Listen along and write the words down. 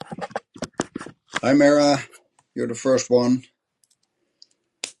Hi, Mara. You're the first one.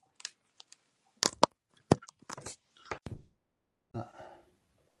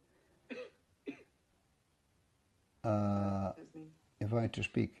 Invite to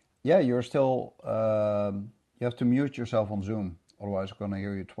speak. Yeah, you're still. You have to mute yourself on Zoom, otherwise I'm gonna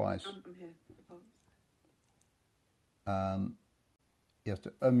hear you twice. I'm here. You have to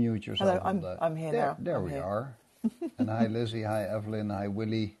unmute yourself. Hello, I'm here now. There I'm we here. are. And hi Lizzie, hi Evelyn, hi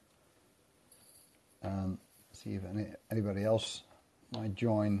Willie. See if anybody else might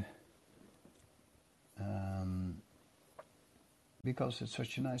join. Because it's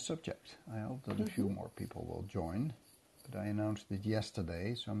such a nice subject. I hope that a few more people will join. But I announced it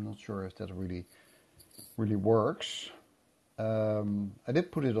yesterday, so I'm not sure if that really works. I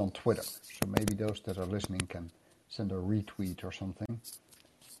did put it on Twitter, so maybe those that are listening can send a retweet or something.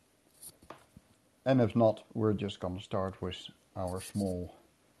 And if not, we're just going to start with our small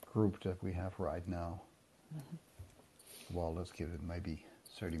group that we have right now. Well, let's give it maybe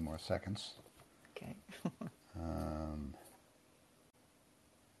 30 more seconds. Okay.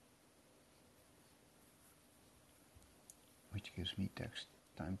 Which gives me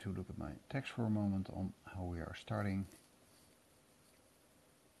time to look at my text for a moment on how we are starting.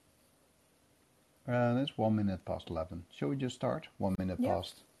 And it's 1 minute past 11. Shall we just start? 1 minute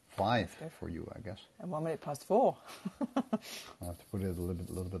past 5 for you, I guess. And 1 minute past 4. I'll have to put it a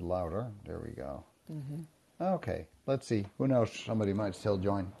little bit louder. There we go. Okay, let's see. Who knows? Somebody might still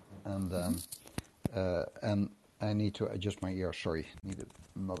join. And I need to adjust my ear. Sorry, need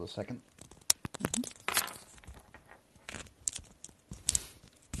another second.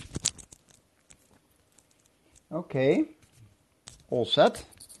 Okay, all set.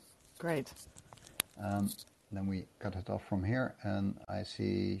 Great. Then we cut it off from here, and I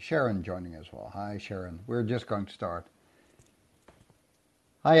see Sharon joining as well. Hi, Sharon. We're just going to start.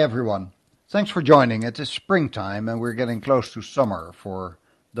 Hi, everyone. Thanks for joining. It is springtime, and we're getting close to summer for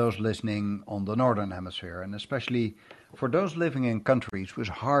those listening on the Northern Hemisphere, and especially for those living in countries with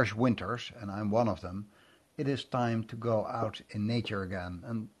harsh winters, and I'm one of them. It is time to go out in nature again,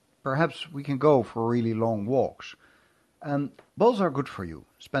 and perhaps we can go for really long walks. And both are good for you.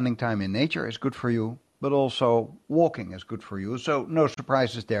 Spending time in nature is good for you, but also walking is good for you. So no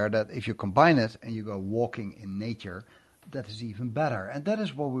surprises there that if you combine it and you go walking in nature, that is even better. And that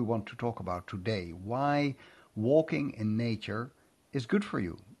is what we want to talk about today. Why walking in nature is good for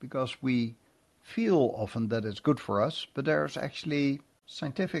you. Because we feel often that it's good for us, but there's actually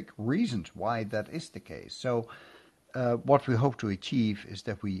scientific reasons why that is the case. So what we hope to achieve is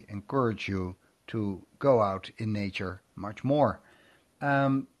that we encourage you to go out in nature much more.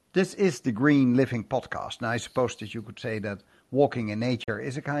 This is the Green Living Podcast. Now, I suppose that you could say that walking in nature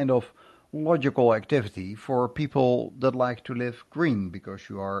is a kind of logical activity for people that like to live green, because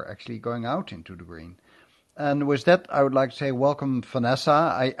you are actually going out into the green. And with that, I would like to say welcome,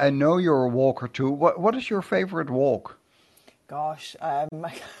 Vanessa. I know you're a walker too. What is your favorite walk? Gosh,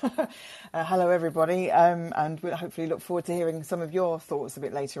 hello everybody, and we'll hopefully look forward to hearing some of your thoughts a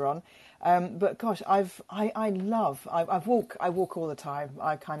bit later on. But gosh, I walk all the time.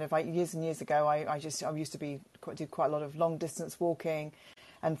 Years and years ago, I used to do quite a lot of long distance walking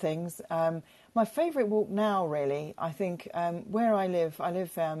and things. My favourite walk now, really, I think, where I live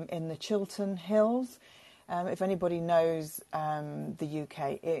in the Chiltern Hills. If anybody knows the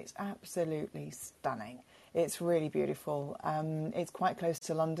UK, it's absolutely stunning. It's really beautiful. It's quite close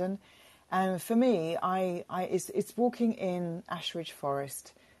to London, and for me, it's walking in Ashridge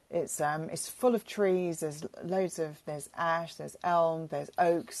Forest. It's full of trees. There's ash, there's elm, there's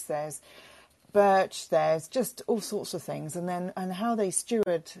oaks, there's birch, there's just all sorts of things. And how they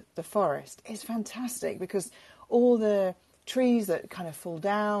steward the forest is fantastic, because all the trees that kind of fall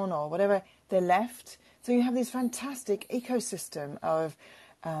down or whatever, they're left. So you have this fantastic ecosystem of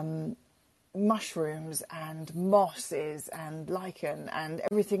mushrooms and mosses and lichen and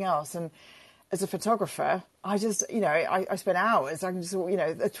everything else. And as a photographer, I spend hours. I can just, a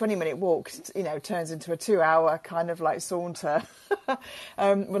 20-minute walk, turns into a 2-hour kind of like saunter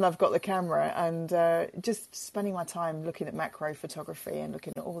when I've got the camera, and just spending my time looking at macro photography and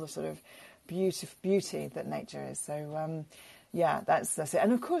looking at all the sort of beauty that nature is. So, that's it.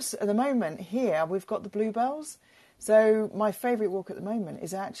 And of course, at the moment here, we've got the bluebells. So my favourite walk at the moment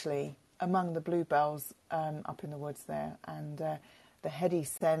is actually among the bluebells up in the woods there, and the heady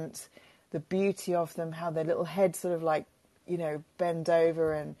scent, the beauty of them, how their little heads sort of like, bend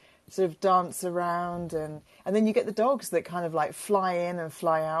over and sort of dance around, and then you get the dogs that kind of like fly in and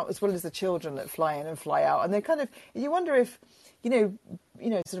fly out, as well as the children that fly in and fly out, and they kind of, you wonder if,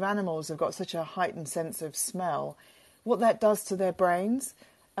 sort of animals have got such a heightened sense of smell, what that does to their brains.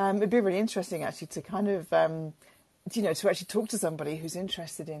 It'd be really interesting actually to kind of, to actually talk to somebody who's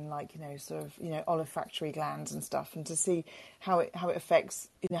interested in like, sort of, olfactory glands and stuff, and to see how it affects,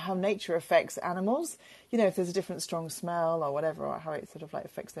 how nature affects animals, if there's a different strong smell or whatever, or how it sort of like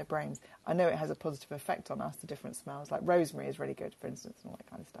affects their brains. I know it has a positive effect on us, the different smells, like rosemary is really good, for instance, and all that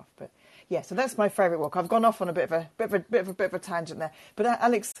kind of stuff. But yeah, so that's my favourite walk. I've gone off on a bit of a tangent there. But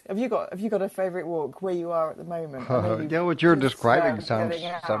Alex, have you got a favourite walk where you are at the moment? I know Yeah, what you're just, describing getting sounds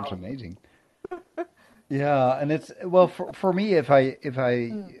out. amazing. Yeah, and it's well for me if I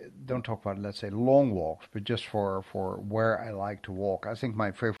don't talk about, let's say, long walks, but just for where I like to walk. I think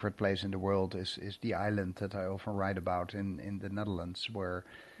my favorite place in the world is the island that I often write about in the Netherlands, where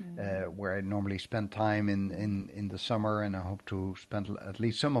I normally spend time in the summer, and I hope to spend at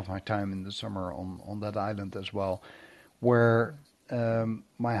least some of my time in the summer on that island as well, where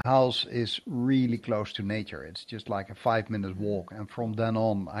my house is really close to nature. It's just like a 5 minute walk, and from then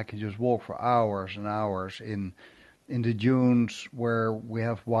on, I can just walk for hours and hours in the dunes where we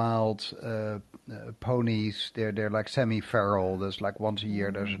have wild ponies. They're like semi-feral. There's like once a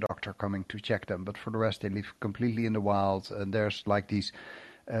year there's a doctor coming to check them, but for the rest they live completely in the wild. And there's like these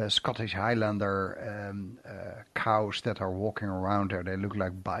Scottish Highlander cows that are walking around there. They look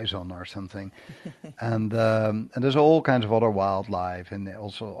like bison or something. And there's all kinds of other wildlife, and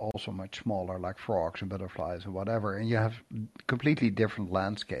also much smaller, like frogs and butterflies and whatever. And you have completely different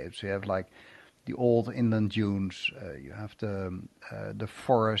landscapes. You have like the old inland dunes. You have the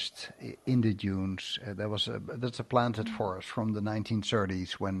forest in the dunes. That's a planted forest from the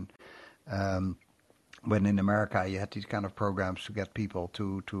 1930s when in America you had these kind of programs to get people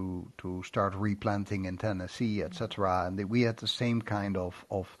to start replanting in Tennessee, etc. And we had the same kind of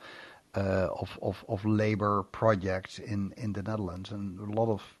labor projects in the Netherlands, and a lot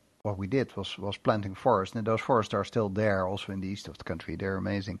of what we did was planting forests, and those forests are still there, also in the east of the country. They're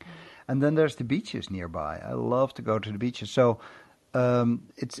amazing. And then there's the beaches nearby. I love to go to the beaches. So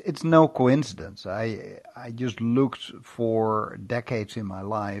it's no coincidence. I just looked for decades in my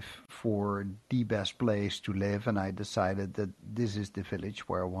life for the best place to live, and I decided that this is the village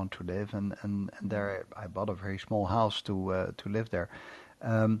where I want to live, and there I bought a very small house to live there.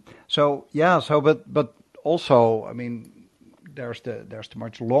 But also, I mean, there's the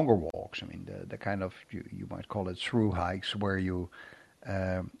much longer walks. I mean, the kind of you might call it through hikes where you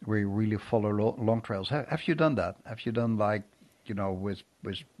really follow long trails. Have you done that? Have you done like with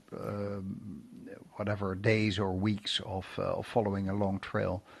whatever days or weeks of following a long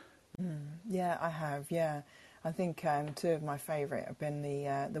trail? Yeah, I have. Yeah, I think two of my favourite have been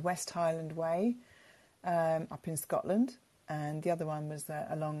the West Highland Way up in Scotland, and the other one was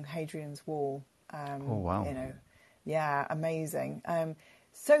along Hadrian's Wall. Oh wow! Yeah, amazing.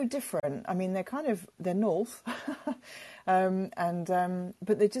 So different. I mean, they're north, but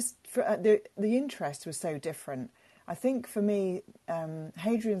they're just the interest was so different. I think for me,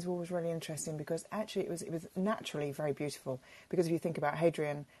 Hadrian's Wall was really interesting because actually it was naturally very beautiful. Because if you think about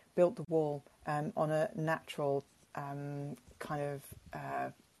Hadrian built the wall on a natural kind of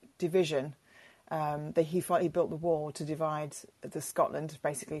division. He built the wall to divide the Scotland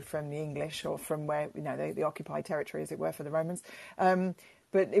basically from the English, or from where the occupied territory, as it were, for the Romans.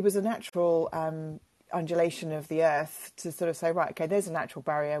 But it was a natural undulation of the earth to sort of say, right, okay, there's a natural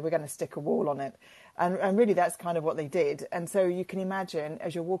barrier, we're going to stick a wall on it. And really that's kind of what they did. And so you can imagine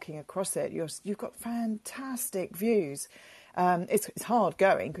as you're walking across it, you've got fantastic views. It's hard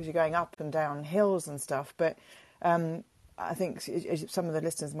going because you're going up and down hills and stuff, but I think, as some of the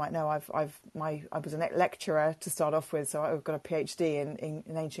listeners might know, I was a lecturer to start off with, so I've got a PhD in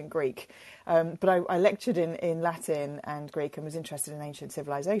ancient Greek. But I lectured in Latin and Greek and was interested in ancient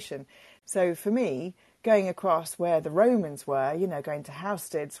civilization. So for me, going across where the Romans were, going to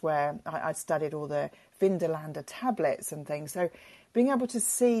Housesteads, where I'd studied all the Vindolanda tablets and things. So being able to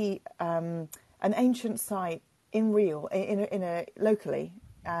see an ancient site locally.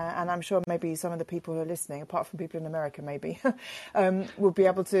 And I'm sure maybe some of the people who are listening, apart from people in America maybe, will be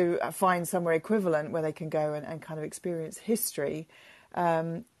able to find somewhere equivalent where they can go and kind of experience history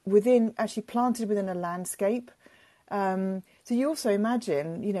planted within a landscape. So you also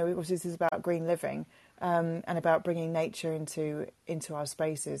imagine, obviously this is about green living and about bringing nature into our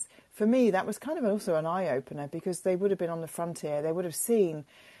spaces. For me, that was kind of also an eye-opener because they would have been on the frontier. They would have seen,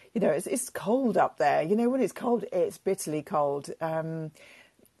 it's cold up there. When it's cold, it's bitterly cold.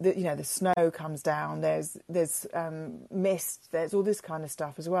 The snow comes down. There's mist. There's all this kind of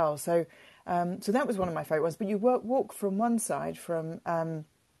stuff as well. So that was one of my favourite ones. But you walk from one side from a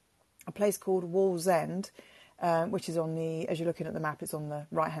place called Wallsend, which is as you're looking at the map, it's on the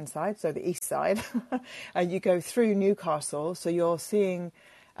right hand side, so the east side, and you go through Newcastle. So you're seeing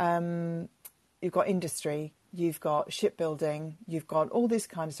You've got industry, you've got shipbuilding, you've got all this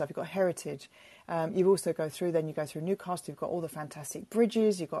kind of stuff. You've got heritage. You also go through Newcastle. You've got all the fantastic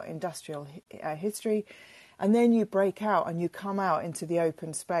bridges. You've got industrial history. And then you break out and you come out into the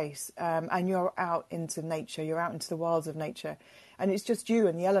open space, and you're out into nature. You're out into the wilds of nature. And it's just you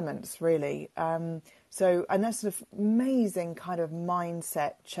and the elements, really. And that's sort of amazing kind of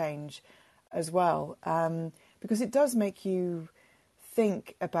mindset change as well, because it does make you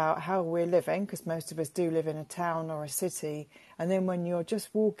think about how we're living, because most of us do live in a town or a city. And then when you're just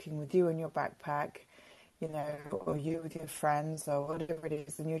walking with you and your backpack, or you with your friends or whatever it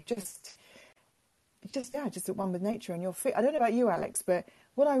is, and you're just at one with nature and your feet. I don't know about you, Alex, but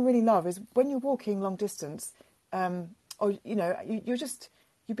what I really love is when you're walking long distance, you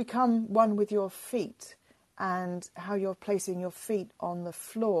become one with your feet and how you're placing your feet on the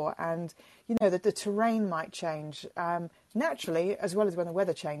floor, and that the terrain might change naturally as well as when the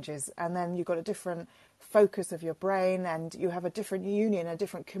weather changes, and then you've got a different focus of your brain, and you have a different union, a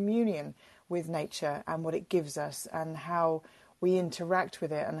different communion with nature and what it gives us and how we interact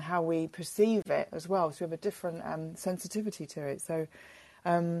with it and how we perceive it as well. So we have a different sensitivity to it. So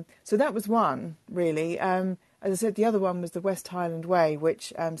that was one, really. As I said, the other one was the West Highland Way,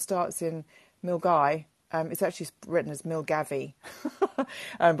 which starts in Milngavie. It's actually written as Milngavie,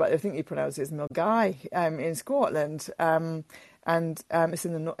 but I think you pronounce it as Milngavie in Scotland. And it's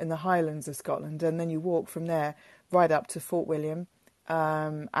in the Highlands of Scotland. And then you walk from there right up to Fort William.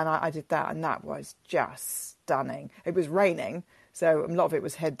 And I did that, and that was just stunning. It was raining, so a lot of it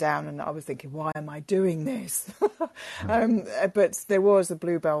was head down, and I was thinking, why am I doing this? But there was the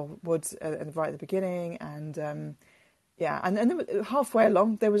Bluebell Woods right at the beginning, and and then halfway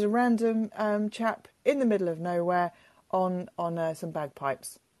along there was a random chap in the middle of nowhere on some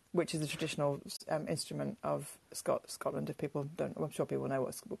bagpipes, which is a traditional instrument of Scotland. If people don't, I'm sure people know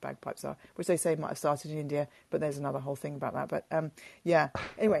what bagpipes are, which they say might have started in India, but there's another whole thing about that. But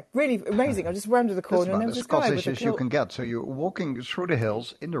anyway, really amazing. I just rounded the corner, and there was this guy with a kilt. You can get. So you're walking through the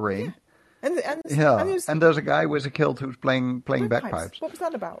hills in the rain. Yeah. And there's a guy with a kilt who's playing bagpipes. What was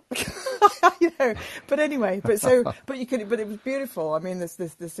that about? But anyway, but it was beautiful. I mean,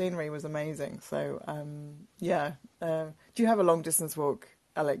 the scenery was amazing. So do you have a long distance walk,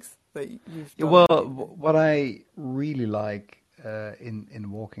 Alex, that you've done? Well, what I really like in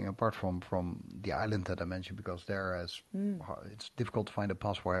walking, apart from the island that I mentioned, because it's difficult to find a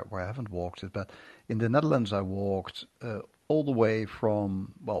pass where I haven't walked it, but in the Netherlands I walked all the way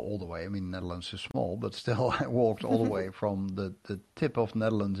from, I mean, Netherlands is small, but still I walked all the way from the tip of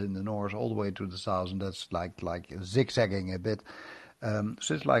Netherlands in the north all the way to the south, and that's like zigzagging a bit. So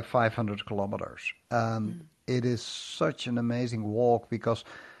it's like 500 kilometers. It is such an amazing walk, because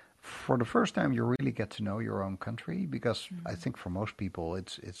for the first time you really get to know your own country, because I think for most people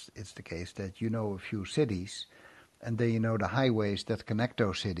it's the case that you know a few cities, and then you know the highways that connect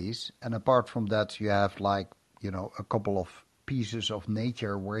those cities, and apart from that you have a couple of pieces of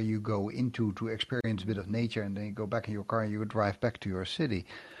nature where you go into to experience a bit of nature, and then you go back in your car and you drive back to your city.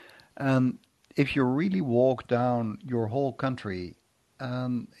 If you really walk down your whole country,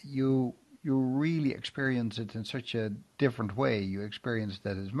 you really experience it in such a different way. You experience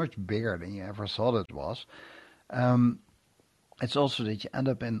that it's much bigger than you ever thought it was. It's also that you end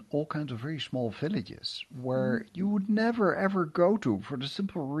up in all kinds of very small villages where you would never ever go to, for the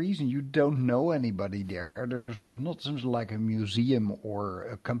simple reason you don't know anybody there. There's not something like a museum or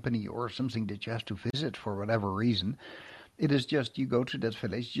a company or something that you have to visit for whatever reason. It is just you go to that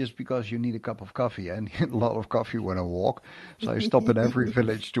village just because you need a cup of coffee. I need a lot of coffee when I walk, so I stop in every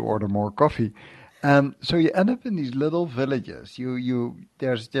village to order more coffee. So you end up in these little villages.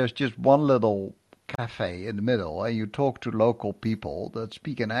 There's just one little cafe in the middle, and you talk to local people that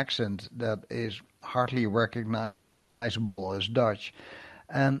speak an accent that is hardly recognizable as Dutch.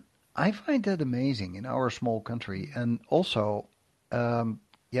 And I find that amazing in our small country. And also,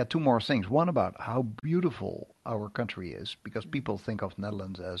 two more things. One, about how beautiful our country is, because people think of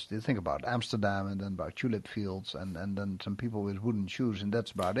Netherlands as they think about Amsterdam, and then about tulip fields, and then some people with wooden shoes, and that's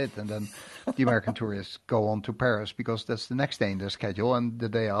about it. And then the American tourists go on to Paris because that's the next day in their schedule, and the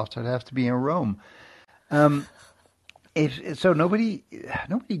day after they have to be in Rome. So nobody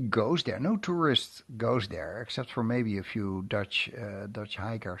goes there. No tourist goes there except for maybe a few Dutch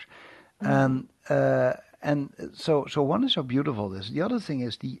hikers. And so one is so beautiful. The other thing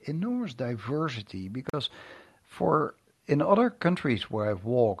is the enormous diversity, because in other countries where I've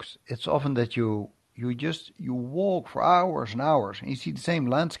walked, it's often that you walk for hours and hours and you see the same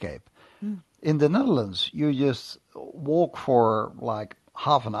landscape. In the Netherlands, you just walk for like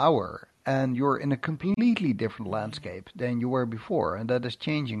half an hour and you're in a completely different landscape than you were before, and that is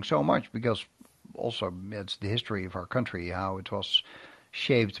changing so much because also it's the history of our country, how it was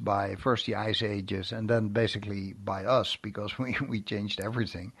shaped by first the ice ages and then basically by us because we changed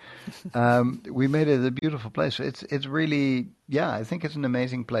everything. We made it a beautiful place. It's really, yeah, I think it's an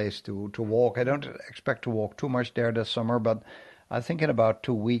amazing place to walk. I don't expect to walk too much there this summer, but I think in about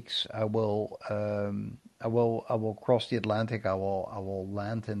 2 weeks I will cross the Atlantic. I will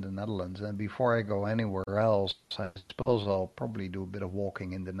land in the Netherlands, and before I go anywhere else, I suppose I'll probably do a bit of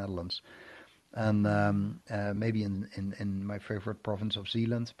walking in the Netherlands, and maybe in my favorite province of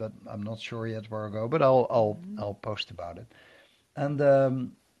Zealand, but I'm not sure yet where I'll go. But I'll post about it.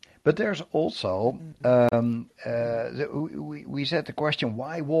 And but there's also we said the question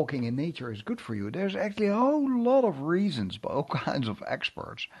why walking in nature is good for you. There's actually a whole lot of reasons by all kinds of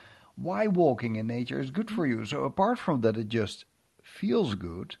experts why walking in nature is good for you. So apart from that, it just feels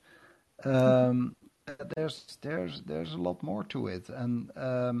good. Um, there's a lot more to it, and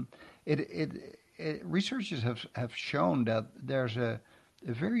researchers have shown that there's a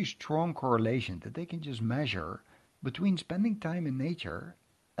very strong correlation that they can just measure between spending time in nature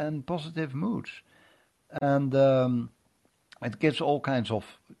and positive moods, and it gives all kinds of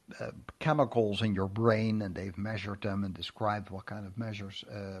chemicals in your brain, and they've measured them and described what kind of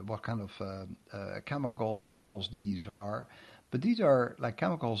chemicals these are. But these are like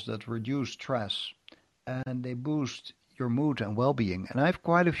chemicals that reduce stress and they boost your mood and well-being. And I have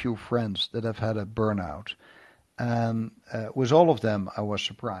quite a few friends that have had a burnout. And with all of them, I was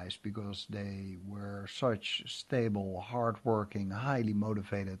surprised because they were such stable, hardworking, highly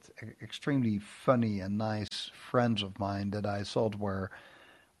motivated, extremely funny and nice friends of mine that I thought were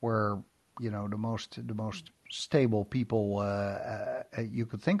the most stable people you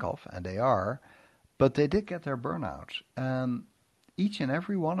could think of, and they are. But they did get their burnout, and each and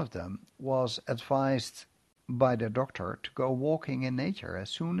every one of them was advised by their doctor to go walking in nature as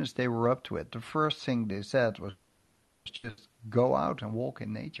soon as they were up to it. The first thing they said was just go out and walk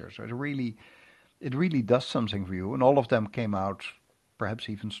in nature. So it really does something for you. And all of them came out perhaps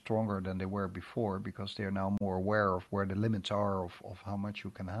even stronger than they were before because they are now more aware of where the limits are of how much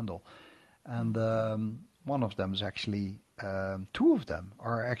you can handle. And one of them is actually, two of them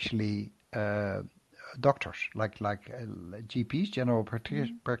are actually doctors, like GPs, general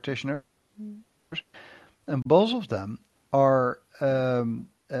practitioners, and both of them are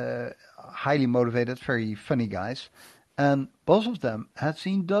highly motivated, very funny guys, and both of them had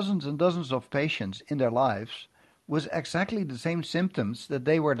seen dozens and dozens of patients in their lives with exactly the same symptoms that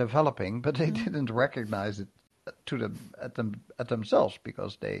they were developing, but they didn't recognize it at themselves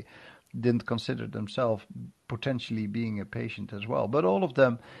because they didn't consider themselves potentially being a patient as well. But all of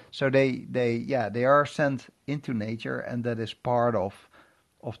them, so they are sent into nature, and that is part of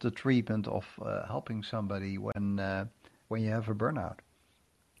the treatment of helping somebody when you have a burnout.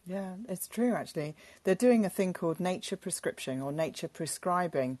 Yeah, it's true, actually. They're doing a thing called nature prescription or nature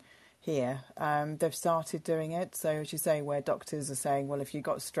prescribing here. They've started doing it. So, as you say, where doctors are saying, well, if you've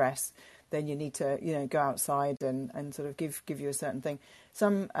got stress, then you need to, go outside and sort of give you a certain thing.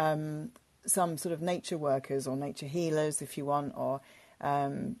 Some sort of nature workers or nature healers, if you want, or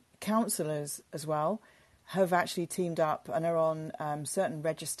counsellors as well, have actually teamed up and are on certain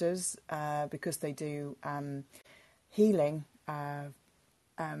registers because they do healing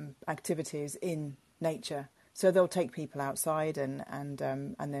activities in nature. So they'll take people outside and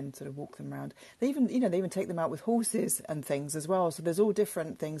then sort of walk them around. They even take them out with horses and things as well. So there's all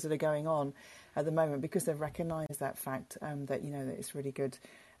different things that are going on at the moment because they've recognised that fact that that it's really good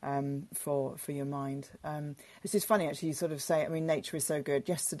for your mind. It's just funny actually. You sort of say, I mean, nature is so good.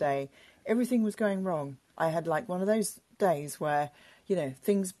 Yesterday, everything was going wrong. I had like one of those days where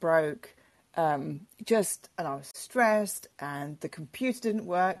things broke. And I was stressed and the computer didn't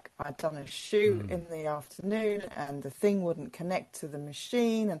work. I'd done a shoot in the afternoon and the thing wouldn't connect to the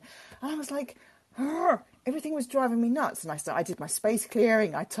machine, and I was like, everything was driving me nuts. And I did my space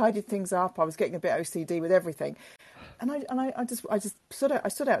clearing, I tidied things up, I was getting a bit OCD with everything, and I just stood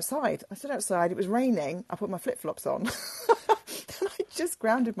outside. It was raining. I put my flip-flops on. And I just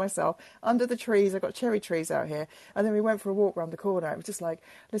grounded myself under the trees. I've got cherry trees out here. And then we went for a walk around the corner. It was just like,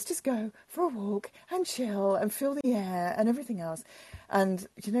 let's just go for a walk and chill and feel the air and everything else. And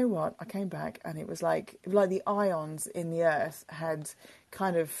you know what? I came back and it was like the ions in the earth had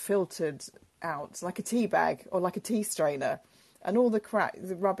kind of filtered out like a tea bag or like a tea strainer. And all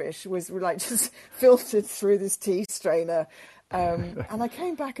the rubbish was like just filtered through this tea strainer. And I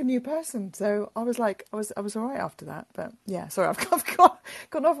came back a new person. So I was like, I was all right after that. But yeah, sorry, I've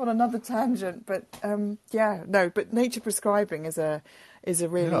gone off on another tangent. But but nature prescribing is a Yeah.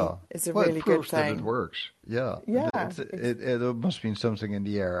 Well, it really good proves that it thing. works. Yeah. Yeah, It must have been something in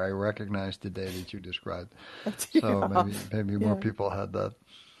the air. I recognized the day that you described. So yeah, maybe more yeah, people had that.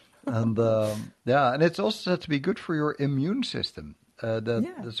 And and it's also said to be good for your immune system.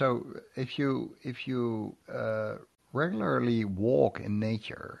 yeah, So if you regularly walk in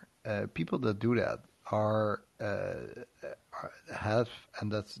nature, people that do that have,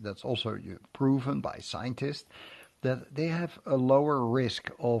 and that's also proven by scientists, that they have a lower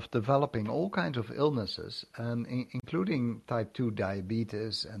risk of developing all kinds of illnesses, and including type 2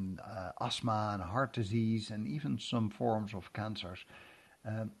 diabetes and asthma and heart disease and even some forms of cancers.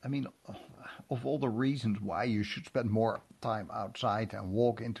 I mean, of all the reasons why you should spend more time outside and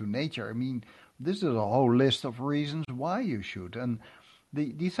walk into nature, I mean, this is a whole list of reasons why you should. And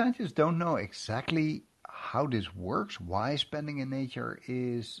the scientists don't know exactly how this works, why spending in nature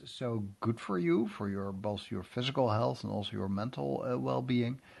is so good for you, for your both your physical health and also your mental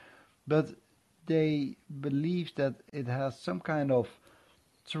well-being. But they believe that it has some kind of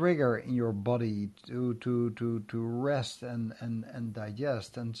trigger in your body to rest and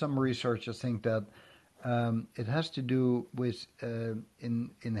digest. And some researchers think that it has to do with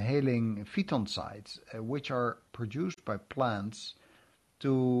inhaling phytoncides, which are produced by plants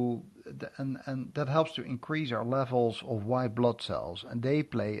and that helps to increase our levels of white blood cells, and they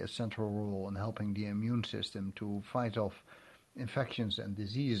play a central role in helping the immune system to fight off infections and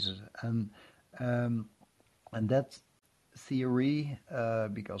diseases. Um, and that theory,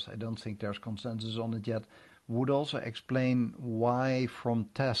 because I don't think there's consensus on it yet, would also explain why from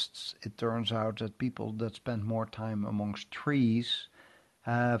tests it turns out that people that spend more time amongst trees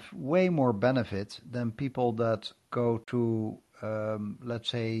have way more benefit than people that go to, let's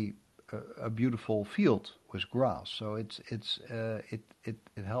say, a beautiful field with grass. So it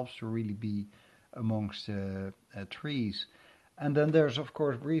helps to really be amongst trees. And then there's of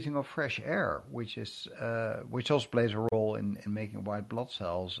course breathing of fresh air, which also plays a role in making white blood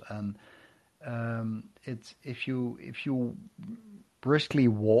cells. And it's if you briskly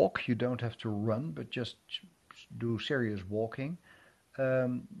walk, you don't have to run, but just do serious walking.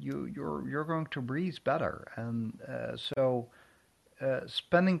 You're going to breathe better, and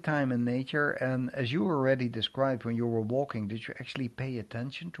spending time in nature. And as you already described when you were walking, did you actually pay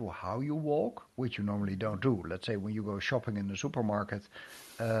attention to how you walk, which you normally don't do? Let's say when you go shopping in the supermarket,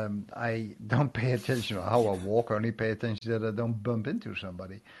 I don't pay attention to how I walk, I only pay attention that I don't bump into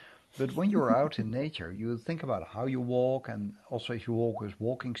somebody. But when you're out in nature, you think about how you walk, and also if you walk with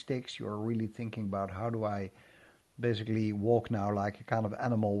walking sticks, you're really thinking about how do I basically walk now like a kind of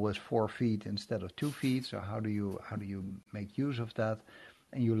animal with 4 feet instead of 2 feet. So how do you make use of that?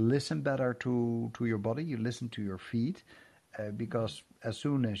 And you listen better to your body. You listen to your feet, because as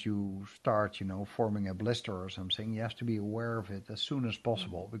soon as you start, forming a blister or something, you have to be aware of it as soon as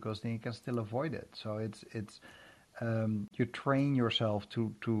possible, because then you can still avoid it. So it's you train yourself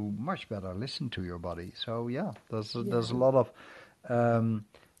to much better listen to your body. So yeah, there's a lot of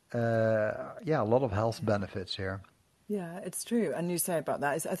a lot of health benefits here. yeah. It's true. And you say about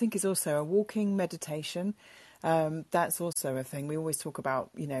that, I think it's also a walking meditation. That's also a thing. We always talk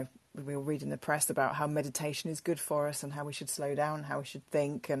about, we all read in the press about how meditation is good for us and how we should slow down, how we should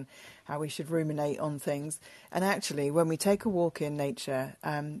think and how we should ruminate on things. And actually, when we take a walk in nature,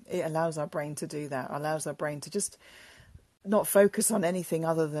 it allows our brain to do that, allows our brain to just not focus on anything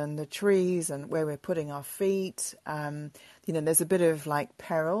other than the trees and where we're putting our feet. There's a bit of like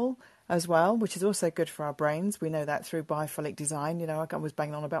peril as well, which is also good for our brains. We know that through biophilic design. I was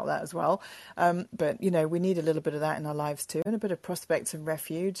banging on about that as well. But we need a little bit of that in our lives too, and a bit of prospect and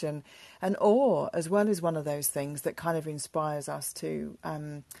refuge and awe as well is one of those things that kind of inspires us to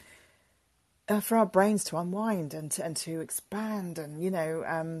for our brains to unwind and to expand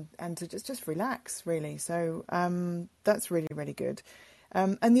and to just relax really. So that's really, really good.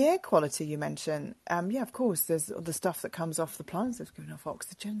 And the air quality you mentioned, of course, there's the stuff that comes off the plants that's giving off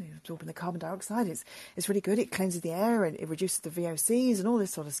oxygen, they're absorbing the carbon dioxide. It's really good. It cleanses the air and it reduces the VOCs and all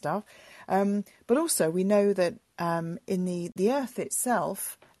this sort of stuff. But also we know that in the earth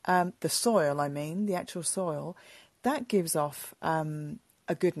itself, the soil, the actual soil, that gives off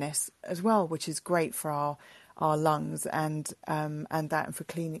a goodness as well, which is great for our lungs and for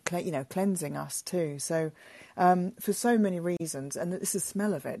cleansing us too. So for so many reasons, and it's the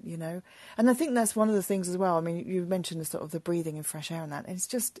smell of it, and I think that's one of the things as well. I mean, you mentioned the sort of the breathing in fresh air and that, and it's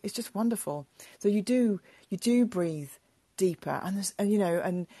just wonderful. So you do breathe deeper,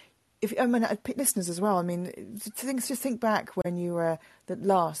 and if I mean, I'd pick listeners as well. I mean, just think back when you were at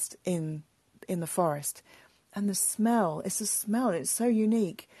last in the forest, and the smell. It's the smell. It's so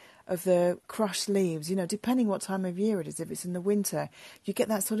unique of the crushed leaves. You know, depending what time of year it is. If it's in the winter, you get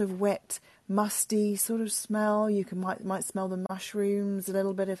that sort of wet, musty sort of smell. You might smell the mushrooms a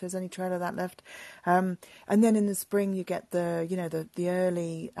little bit if there's any trail of that left. And then in the spring, you get the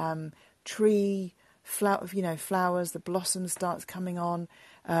early tree flowers. The blossom starts coming on.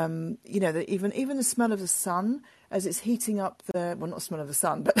 Even the smell of the sun as it's heating up not the smell of the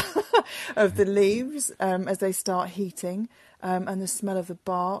sun, but of the leaves as they start heating, and the smell of the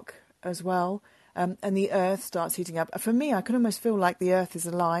bark as well, and the earth starts heating up. For me, I can almost feel like the earth is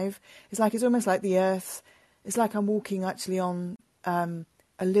alive. It's almost like the earth. It's like I'm walking actually on a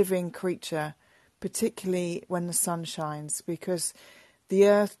living creature, particularly when the sun shines, because the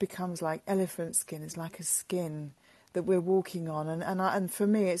earth becomes like elephant skin. It's like a skin that we're walking on, and for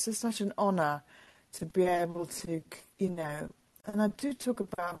me, it's just such an honour to be able to, and I do talk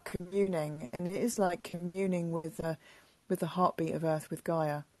about communing, and it is like communing with the heartbeat of Earth, with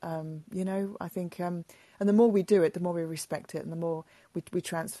Gaia. I think, and the more we do it, the more we respect it, and the more we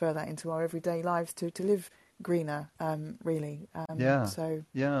transfer that into our everyday lives to live greener, really. So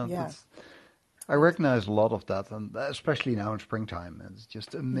yeah. I recognize a lot of that, and especially now in springtime. It's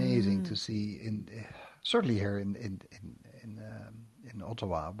just amazing to see certainly here in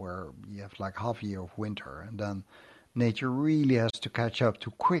Ottawa, where you have like half a year of winter, and then nature really has to catch up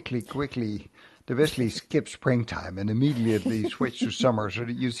to quickly. They basically skip springtime and immediately switch to summer. So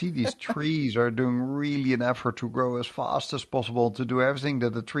that you see these trees are doing really an effort to grow as fast as possible, to do everything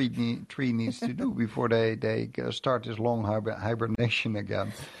that the tree needs to do before they start this long hibernation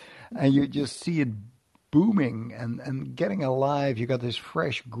again. And you just see it booming and getting alive. You got this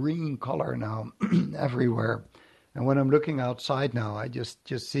fresh green color now everywhere. And when I'm looking outside now, I just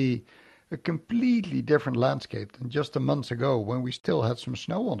see a completely different landscape than just a month ago when we still had some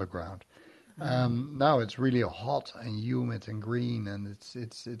snow on the ground. Now it's really hot and humid and green, and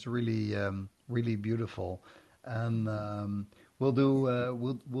it's really really beautiful. And we'll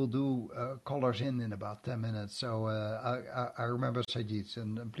do callers in about 10 minutes. So I remember Sajid,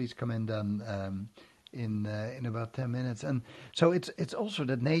 and please come in then in about 10 minutes. And so it's also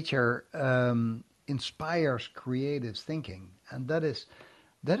that nature inspires creative thinking, and that is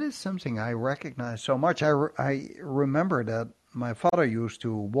something I recognize so much. I remember that my father used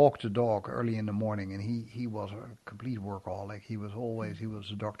to walk the dog early in the morning, and he was a complete workaholic. He was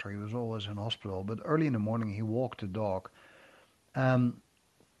a doctor. He was always in hospital. But early in the morning, he walked the dog.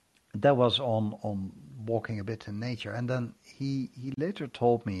 That was on walking a bit in nature. And then he later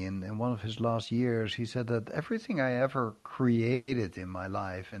told me in one of his last years, he said that everything I ever created in my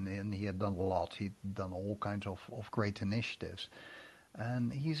life, and he had done a lot. He'd done all kinds of great initiatives.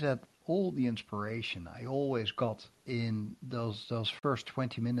 And he said all the inspiration I always got in those first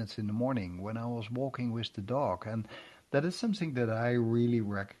 20 minutes in the morning when I was walking with the dog. And that is something that I really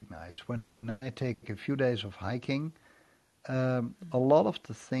recognize. When I take a few days of hiking, a lot of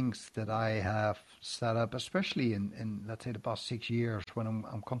the things that I have set up, especially in let's say the past 6 years, when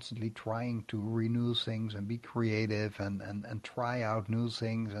I'm constantly trying to renew things and be creative and try out new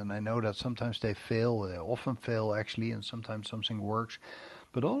things, and I know that sometimes they often fail actually, and sometimes something works.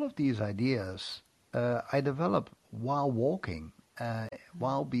 But all of these ideas I develop while walking,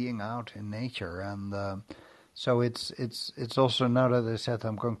 while being out in nature, and so it's also, now that I said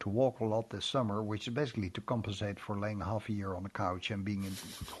I'm going to walk a lot this summer, which is basically to compensate for laying half a year on the couch and being in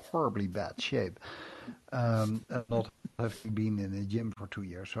horribly bad shape, and not having been in a gym for 2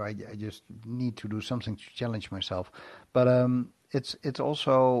 years. So I just need to do something to challenge myself. But it's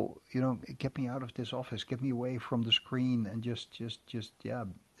also, get me out of this office, get me away from the screen, and just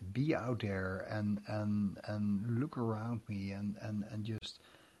be out there and look around me and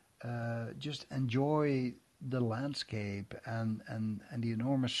just enjoy the landscape and the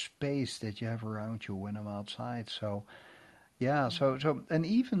enormous space that you have around you when I'm outside. So and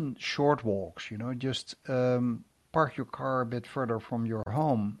even short walks, just park your car a bit further from your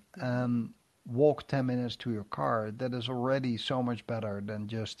home and walk 10 minutes to your car. That is already so much better than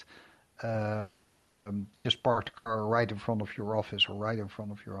just park the car right in front of your office or right in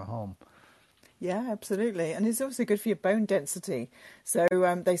front of your home. Yeah, absolutely. And it's also good for your bone density. So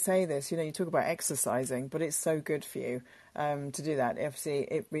they say this, you talk about exercising, but it's so good for you to do that. Obviously,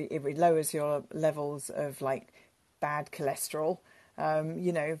 it lowers your levels of like bad cholesterol.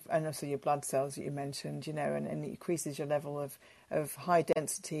 and also your blood cells that you mentioned, and it increases your level of high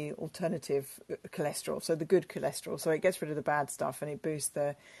density alternative cholesterol, so the good cholesterol. So it gets rid of the bad stuff and it boosts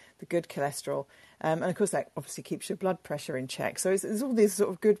the good cholesterol. And of course, that obviously keeps your blood pressure in check. So there's all these sort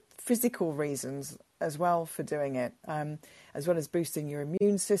of good physical reasons as well for doing it, as well as boosting your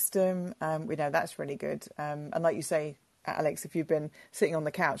immune system. We know that's really good. And like you say, Alex, if you've been sitting on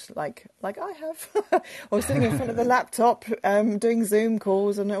the couch like I have, or sitting in front of the laptop doing Zoom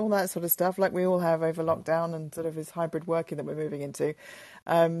calls and all that sort of stuff, like we all have over lockdown and sort of this hybrid working that we're moving into,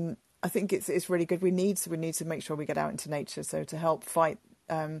 I think it's really good. We need to make sure we get out into nature, so to help fight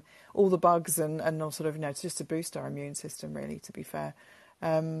all the bugs and all sort of, just to boost our immune system, really, to be fair.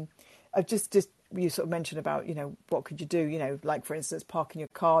 I've just you sort of mentioned about, what could you do, like, for instance, parking your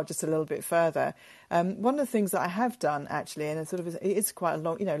car just a little bit further. One of the things that I have done, actually, and it's quite a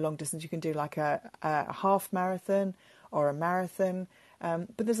long, long distance, you can do like a half marathon or a marathon.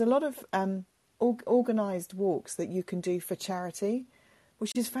 But there's a lot of organised walks that you can do for charity,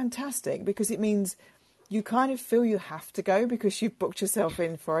 which is fantastic, because it means you kind of feel you have to go because you've booked yourself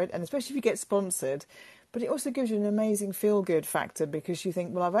in for it, and especially if you get sponsored. But it also gives you an amazing feel-good factor, because you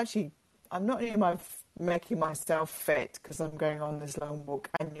think, well, I'm not only making myself fit because I'm going on this long walk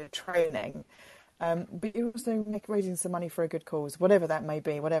and you're training, but you're also raising some money for a good cause, whatever that may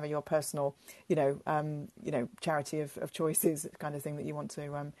be, whatever your personal, charity of choice is, kind of thing that you want to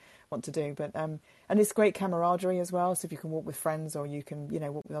do. But and it's great camaraderie as well. So if you can walk with friends, or you can,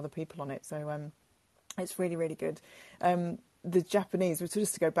 walk with other people on it. So it's really, really good. The Japanese,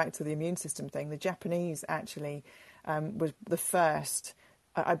 just to go back to the immune system thing, the Japanese actually was the first,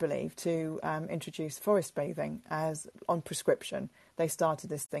 I believe, to introduce forest bathing as on prescription. They started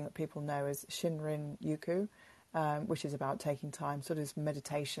this thing that people know as Shinrin Yoku, which is about taking time, sort of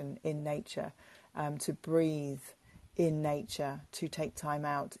meditation in nature, to breathe in nature, to take time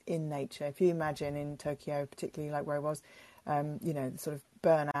out in nature. If you imagine in Tokyo, particularly like where I was, sort of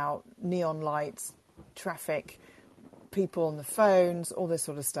burnout, neon lights, traffic, people on the phones, all this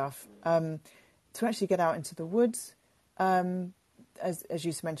sort of stuff, to actually get out into the woods, as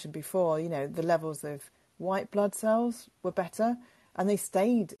you mentioned before, the levels of white blood cells were better, and they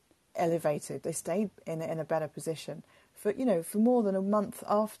stayed elevated. They stayed in a better position for more than a month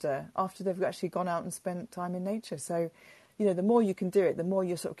after they've actually gone out and spent time in nature. So, the more you can do it, the more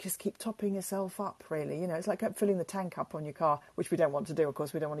you sort of just keep topping yourself up, really. It's like filling the tank up on your car, which we don't want to do, of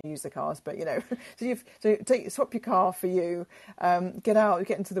course. We don't want to use the cars, but, swap your car for you, get out,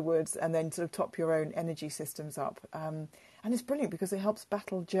 get into the woods, and then sort of top your own energy systems up. And it's brilliant because it helps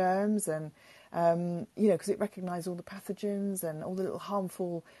battle germs and, because it recognises all the pathogens and all the little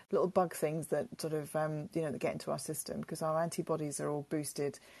harmful little bug things that sort of, that get into our system, because our antibodies are all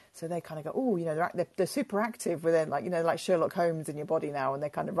boosted. So they kind of go, they're super active within, like Sherlock Holmes in your body now, and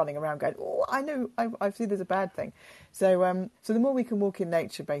they're kind of running around going, oh, I know, I see there's a bad thing. So so the more we can walk in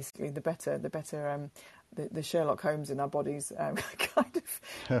nature, basically, the better the Sherlock Holmes in our bodies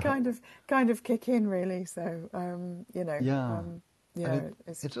kind of kick in, really. So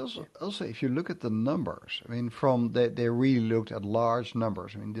it's also if you look at the numbers. I mean, they really looked at large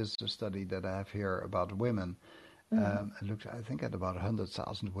numbers. I mean, this is a study that I have here about women. It looked, I think, at about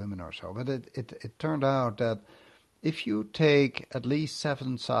 100,000 women or so. But it turned out that if you take at least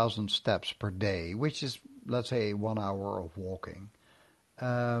 7,000 steps per day, which is, let's say, 1 hour of walking,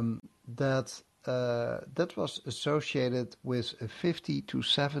 that was associated with a 50 to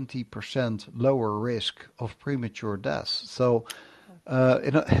 70% lower risk of premature death. So,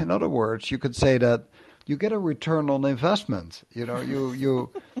 in other words, you could say that you get a return on investment. You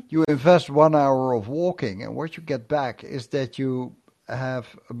invest 1 hour of walking, and what you get back is that you have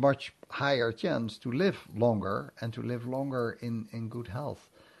a much higher chance to live longer, and to live longer in good health.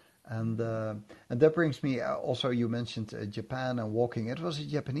 And that brings me also, you mentioned Japan and walking. It was a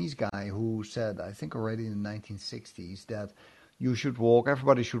Japanese guy who said, I think already in the 1960s, that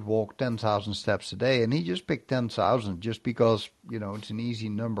everybody should walk 10,000 steps a day. And he just picked 10,000 just because, it's an easy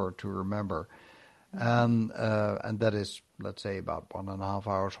number to remember. And that is, let's say, about 1.5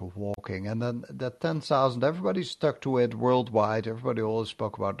 hours of walking. And then that 10,000, everybody stuck to it worldwide. Everybody always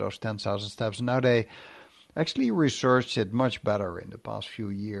spoke about those 10,000 steps. Now they actually researched it much better in the past few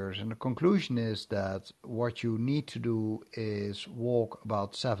years, and the conclusion is that what you need to do is walk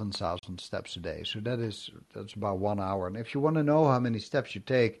about 7,000 steps a day. So that's about 1 hour. And if you want to know how many steps you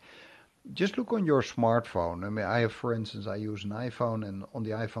take, just look on your smartphone. I mean, I use an iPhone, and on the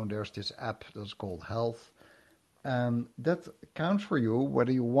iPhone there's this app that's called Health. That counts for you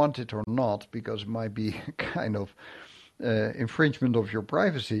whether you want it or not, because it might be kind of infringement of your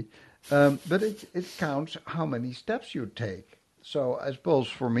privacy. But it counts how many steps you take. So I suppose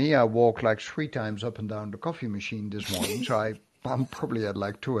for me, I walked like 3 times up and down the coffee machine this morning. So I'm probably at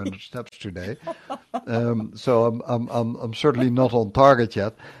like 200 steps today. So I'm certainly not on target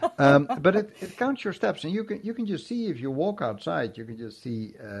yet. But it counts your steps, and you can just see if you walk outside, you can just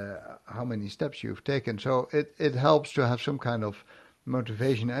see how many steps you've taken. So it helps to have some kind of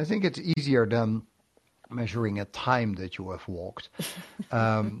motivation. I think it's easier than measuring a time that you have walked.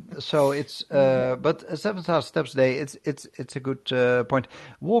 So it's but 7,000 steps a day. It's a good point.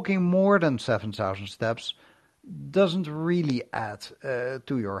 Walking more than 7,000 steps doesn't really add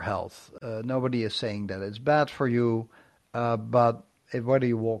to your health. Nobody is saying that it's bad for you, but whether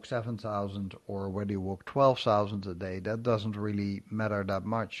you walk 7,000 or whether you walk 12,000 a day, that doesn't really matter that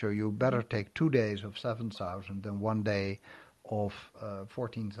much. So you better take 2 days of 7,000 than 1 day of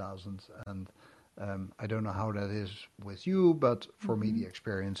 14,000. And I don't know how that is with you, but for me the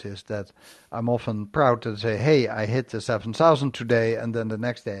experience is that I'm often proud to say, hey, I hit the 7,000 today, and then the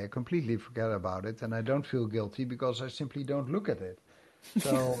next day I completely forget about it, and I don't feel guilty because I simply don't look at it.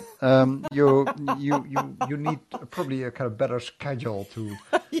 So you need probably a kind of better schedule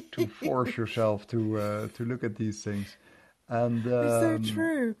to force yourself to look at these things. And It's so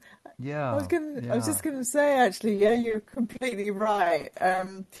true. yeah, I was yeah. just gonna say actually, yeah, you're completely right.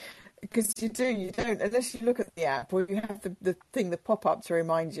 Because you don't, unless you look at the app or you have the thing that pop up to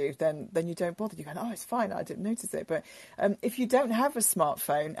remind you, then you don't bother. You go, oh, it's fine, I didn't notice it. But if you don't have a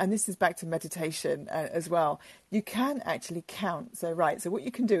smartphone, and this is back to meditation as well, you can actually count. So what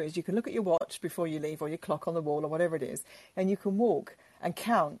you can do is you can look at your watch before you leave, or your clock on the wall, or whatever it is, and you can walk and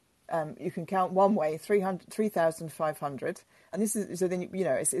count. You can count one way, 3,500. And this is, so then,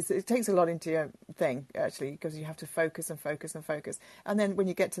 it takes a lot into your thing, actually, because you have to focus and focus and focus. And then when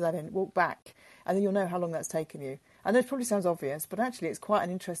you get to that end, walk back, and then you'll know how long that's taken you. And that probably sounds obvious, but actually it's quite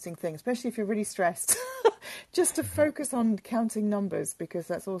an interesting thing, especially if you're really stressed, just to focus on counting numbers, because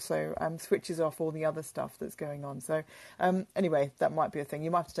that's also switches off all the other stuff that's going on. So anyway, that might be a thing.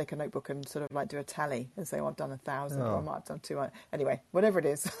 You might have to take a notebook and sort of like do a tally and say, oh, I've done 1,000, or I Yeah. might have done 200. Anyway, whatever it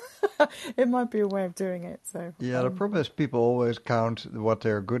is, it might be a way of doing it. So Yeah, the problem is people always count what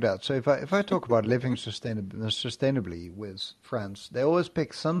they're good at. So if I talk about living sustainably with friends, they always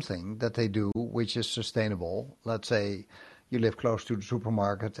pick something that they do which is sustainable. Let's say you live close to the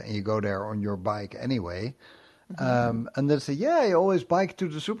supermarket and you go there on your bike anyway. And they say, yeah, I always bike to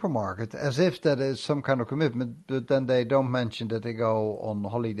the supermarket, as if that is some kind of commitment, but then they don't mention that they go on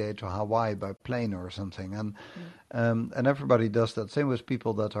holiday to Hawaii by plane or something. And everybody does that. Same with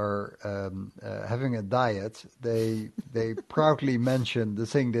people that are having a diet. They proudly mention the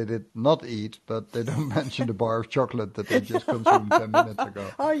thing they did not eat, but they don't mention the bar of chocolate that they just consumed 10 minutes ago.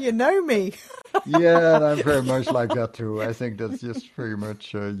 oh, you know me. Yeah, and I'm very much like that too. I think that's just very much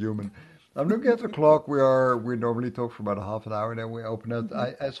human. I'm looking at the clock. We normally talk for about a half an hour, then we open it.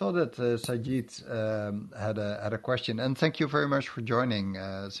 I saw that Sajid had a question, and thank you very much for joining,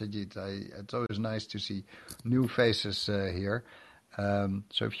 Sajid. It's always nice to see new faces here.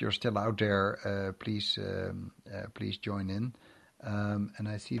 So if you're still out there, please join in. And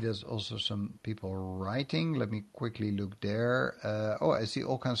I see there's also some people writing. Let me quickly look there. I see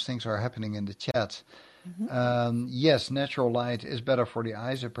all kinds of things are happening in the chat. Yes, natural light is better for the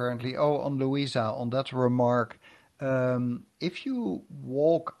eyes, apparently. Oh, on Louisa, on that remark, if you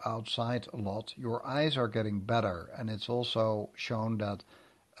walk outside a lot, your eyes are getting better. And it's also shown that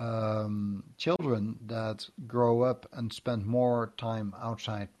children that grow up and spend more time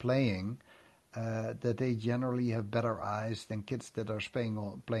outside playing, that they generally have better eyes than kids that are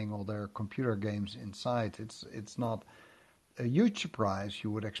playing all their computer games inside. It's not a huge surprise.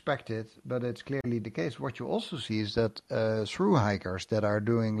 You would expect it, but it's clearly the case. What you also see is that through hikers that are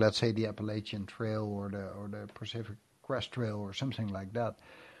doing, let's say, the Appalachian Trail or the Pacific Crest Trail or something like that,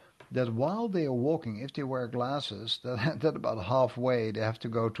 that while they are walking, if they wear glasses, that about halfway they have to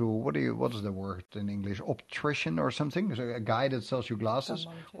go to what is the word in English, optician or something, so a guy that sells you glasses,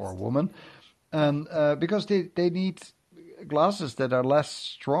 or a woman, and because they need glasses that are less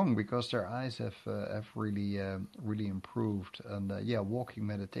strong because their eyes have really improved. And walking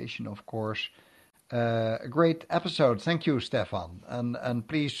meditation, of course. A great episode. Thank you, Stefan. And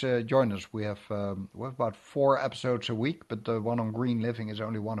please join us. We have about 4 episodes a week, but the one on green living is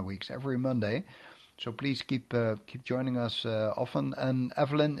only one a week, so every Monday. So please keep joining us often. And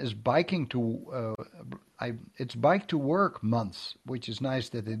Evelyn is biking to. It's bike to work month, which is nice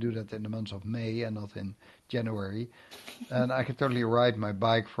that they do that in the month of May and not in January. And I can totally ride my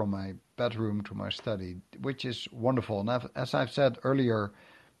bike from my bedroom to my study, which is wonderful. And as I've said earlier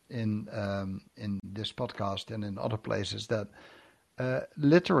in this podcast and in other places, that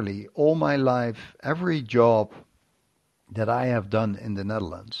literally all my life, every job that I have done in the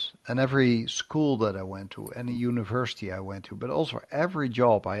Netherlands, and every school that I went to, any university I went to, but also every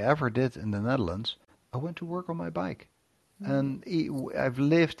job I ever did in the Netherlands, I went to work on my bike. And I've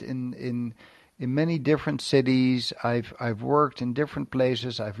lived in many different cities. I've worked in different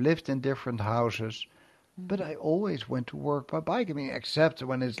places. I've lived in different houses. But I always went to work by bike. I mean, except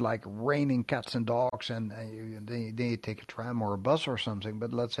when it's like raining cats and dogs, and then you take a tram or a bus or something.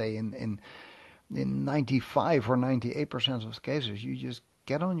 But let's say in 95 or 98% of cases, you just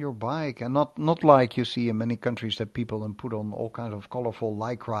get on your bike, and not like you see in many countries that people then put on all kinds of colorful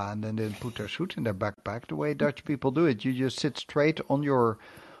lycra and then they put their suit in their backpack. The way Dutch people do it, you just sit straight on your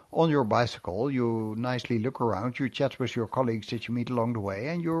bicycle, you nicely look around, you chat with your colleagues that you meet along the way,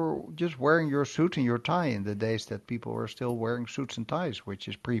 and you're just wearing your suit and your tie in the days that people were still wearing suits and ties, which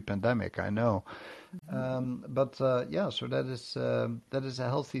is pre-pandemic, I know. But yeah, so that is a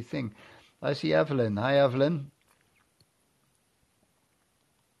healthy thing. I see Evelyn. Hi, Evelyn.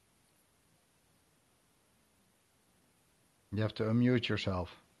 You have to unmute yourself.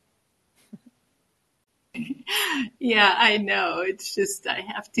 Yeah, I know. It's just I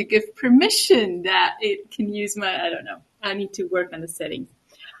have to give permission that it can use I don't know. I need to work on the settings.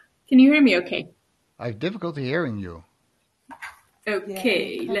 Can you hear me okay? I have difficulty hearing you.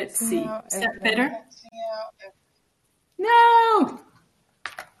 Okay, Yeah, let's see. out, Is that Evelyn. better? No!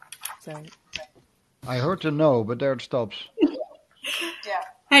 So, I heard the no, but there it stops.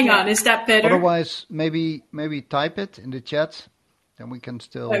 Hang on, is that better? Otherwise, maybe type it in the chat, then we can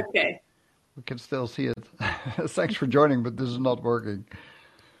still Okay. see it. Thanks for joining, but this is not working.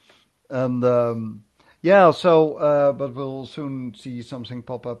 And yeah, so but we'll soon see something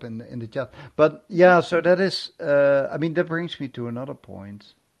pop up in the chat. But yeah, so that is. I mean, that brings me to another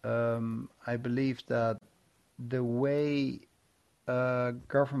point. I believe that the way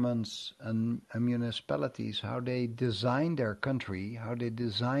governments and municipalities, how they design their country, how they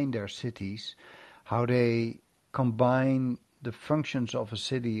design their cities, how they combine the functions of a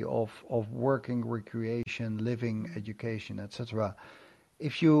city of working, recreation, living, education, etc.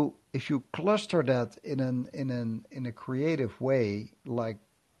 If you cluster that in a creative way, like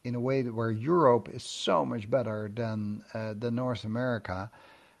in a way where Europe is so much better than North America,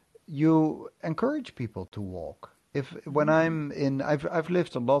 you encourage people to walk. If when I've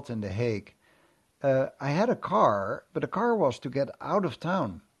lived a lot in The Hague. I had a car, but the car was to get out of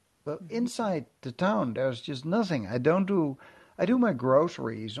town. But inside the town, there's just nothing. I do my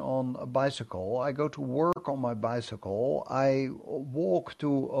groceries on a bicycle. I go to work on my bicycle. I walk to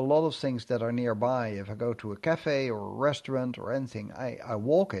a lot of things that are nearby. If I go to a cafe or a restaurant or anything, I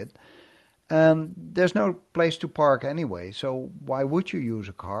walk it. And there's no place to park anyway, so why would you use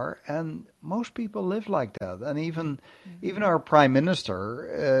a car? And most people live like that. And even our prime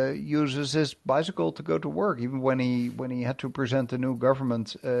minister uses his bicycle to go to work. Even when he had to present the new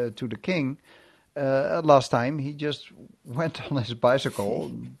government to the king last time, he just went on his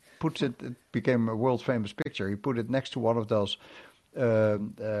bicycle, it became a world famous picture. He put it next to one of those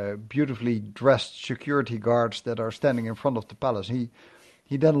beautifully dressed security guards that are standing in front of the palace.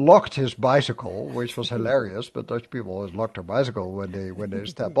 He then locked his bicycle, which was hilarious. But Dutch people always lock their bicycle when they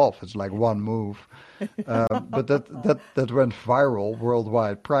step off. It's like one move. But that went viral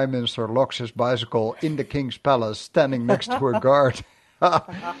worldwide. Prime Minister locks his bicycle in the King's Palace, standing next to a guard.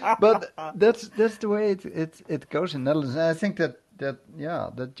 But that's the way it goes in Netherlands. And I think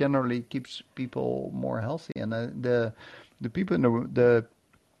that generally keeps people more healthy. And the people in the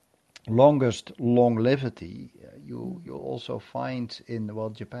longest longevity you also find in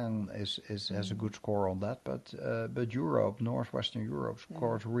Japan has a good score on that, but Europe, northwestern Europe,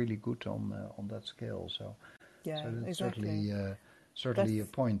 scores really good on that scale. So yeah, so that's exactly. certainly a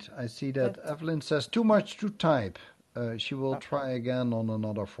point. I see that Evelyn says too much to type. She will try again on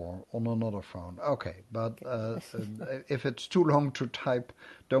another phone. Okay, but if it's too long to type,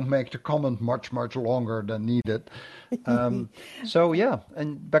 don't make the comment much longer than needed. So yeah,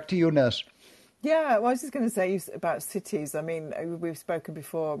 and back to you, Nes. Yeah, well, I was just going to say about cities. I mean, we've spoken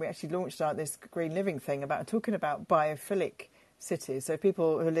before. We actually launched out this Green Living thing about talking about biophilic cities. So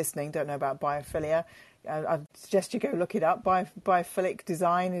people who are listening don't know about biophilia. I suggest you go look it up. Biophilic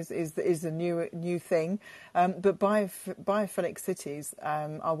design is the new thing. But biophilic cities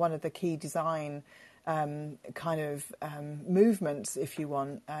are one of the key design movements, if you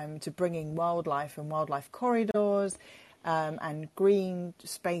want, to bringing wildlife and wildlife corridors and green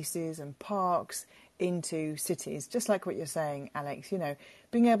spaces and parks into cities. Just like what you're saying, Alex,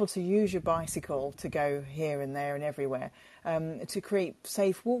 being able to use your bicycle to go here and there and everywhere, to create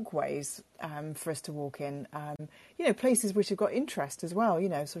safe walkways for us to walk in, places which have got interest as well,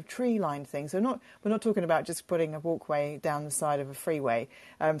 sort of tree-lined things. So we're not talking about just putting a walkway down the side of a freeway,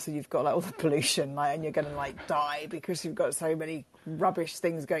 so you've got like all the pollution, and you're going to like die because you've got so many rubbish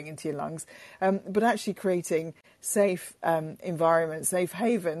things going into your lungs, but actually creating safe environments, safe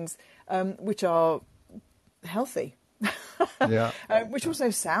havens, which are healthy. Yeah. Which also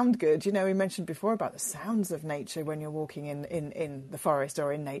sound good. We mentioned before about the sounds of nature when you're walking in the forest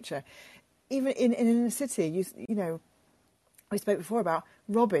or in nature. Even in a city, we spoke before about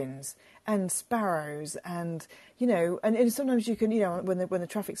robins and sparrows, and and sometimes you can, when the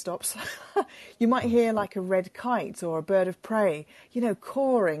traffic stops, you might hear like a red kite or a bird of prey,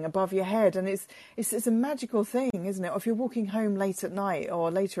 cawing above your head, and it's a magical thing, isn't it? Or if you're walking home late at night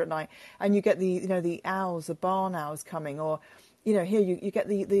or later at night, and you get the owls, the barn owls coming, or here you get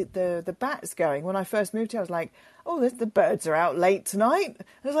the bats going. When I first moved here, I was like, oh, the birds are out late tonight. And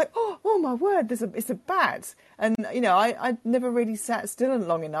I was like, oh my word, it's a bat. And I never really sat still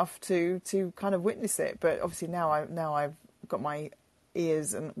long enough to kind of witness it. But obviously now I've got my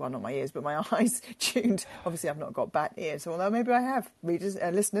ears, and well, not my ears, but my eyes tuned. Obviously, I've not got bat ears, although maybe I have. Readers,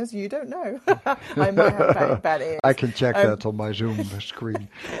 listeners, you don't know. I might have bat ears. I can check that on my Zoom screen.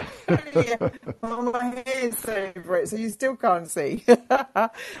 Yeah, well, my ears over it, so you still can't see.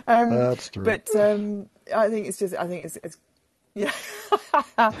 That's true. But I think it's yeah.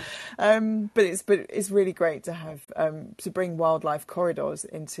 But it's really great to have to bring wildlife corridors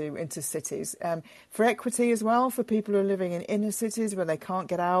into cities, for equity as well, for people who are living in inner cities where they can't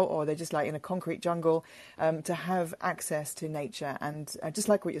get out, or they're just like in a concrete jungle, to have access to nature, and just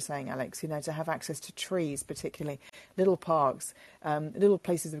like what you're saying, Alex, to have access to trees, particularly little parks, little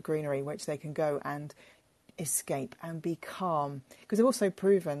places of greenery which they can go and escape and be calm, because they've also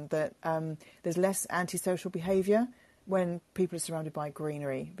proven that there's less antisocial behaviour when people are surrounded by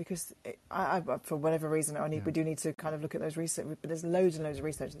greenery, because I for whatever reason, we do need to kind of look at those research, but there's loads and loads of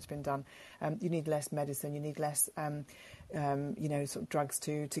research that's been done. You need less medicine, you need less, sort of drugs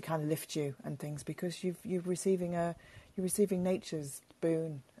to kind of lift you and things, because you're receiving nature's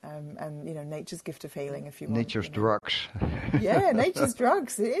boon, and nature's gift of healing, if you want. Nature's drugs. Yeah, nature's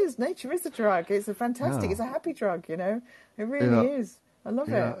drugs. It is. Nature is a drug. It's a fantastic. It's a happy drug. It really is. I love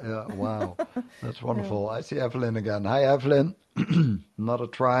it. Yeah, wow. That's wonderful. I see Evelyn again. Hi, Evelyn. Not a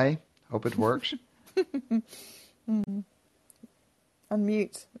try. Hope it works.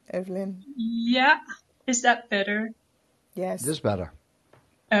 Unmute, Evelyn. Yeah. Is that better? Yes. This better.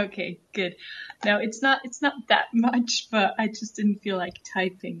 Okay, good. No, it's not that much, but I just didn't feel like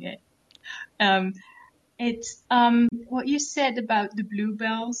typing it. It's what you said about the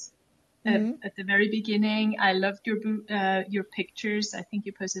bluebells. At the very beginning, I loved your pictures. I think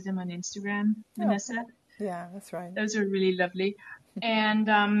you posted them on Instagram, Vanessa. Yeah, that's right. Those are really lovely.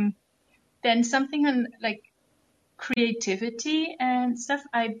 And then something on like creativity and stuff.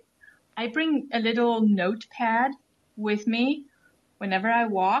 I bring a little notepad with me whenever I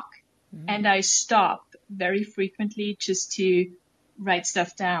walk, and I stop very frequently just to write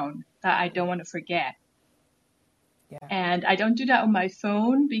stuff down that I don't want to forget. Yeah. And I don't do that on my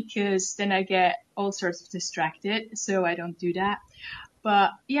phone, because then I get all sorts of distracted. So I don't do that.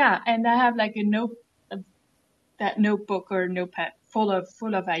 But yeah, and I have like that notebook or notepad full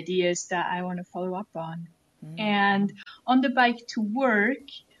of ideas that I want to follow up on. And on the bike to work,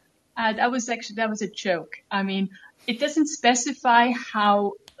 that was a joke. I mean, it doesn't specify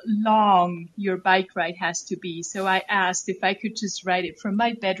how long your bike ride has to be. So I asked if I could just ride it from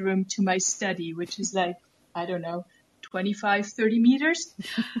my bedroom to my study, which is like, I don't know, 25, 30 meters.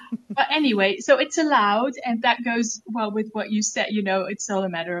 But anyway, so it's allowed, and that goes well with what you said, it's all a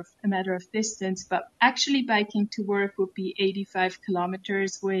matter of distance, but actually biking to work would be 85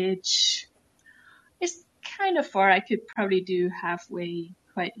 kilometers, which is kind of far. I could probably do halfway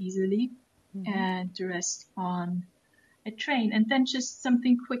quite easily, and the rest on a train. And then just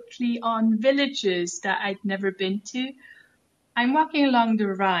something quickly on villages that I'd never been to. I'm walking along the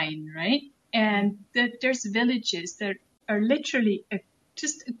Rhine, right? And there's villages that are literally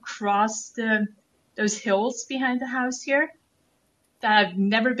just across those hills behind the house here that I've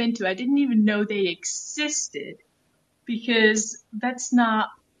never been to. I didn't even know they existed, because there's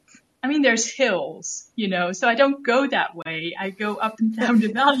hills, so I don't go that way. I go up and down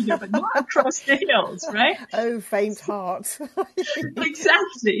the valley here, but not across the hills, right? Oh, faint heart.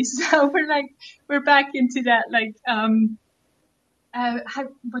 Exactly. So we're back into that,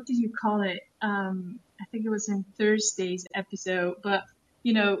 what did you call it? I think it was in Thursday's episode, but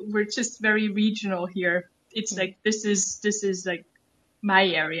we're just very regional here. It's like this is like my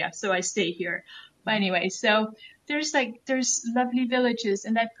area, so I stay here. But anyway, so there's lovely villages,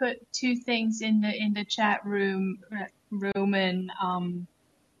 and I put two things in the chat room, Roman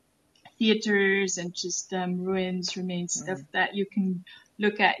theaters and just ruins, remains, stuff that you can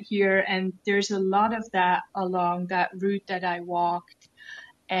look at here. And there's a lot of that along that route that I walked.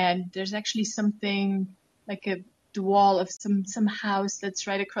 And there's actually something like the wall of some house that's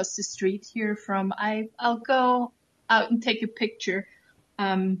right across the street here from. I'll go out and take a picture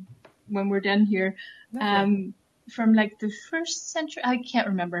when we're done here. From like the 1st century, I can't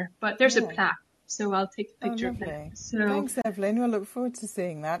remember, but there's a plaque. So I'll take a picture of that. So thanks, Evelyn. We'll look forward to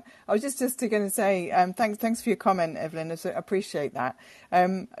seeing that. I was just going to say thanks for your comment, Evelyn. I appreciate that.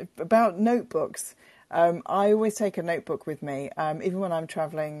 About notebooks, I always take a notebook with me, even when I'm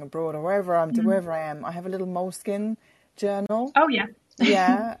traveling abroad or wherever I am. I have a little Moleskine journal. Oh yeah.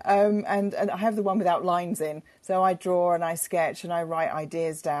 Yeah, and I have the one without lines in, so I draw and I sketch and I write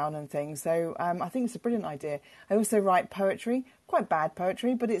ideas down and things. So I think it's a brilliant idea. I also write poetry, quite bad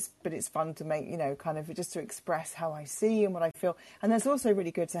poetry, but it's fun to make, kind of just to express how I see and what I feel. And that's also really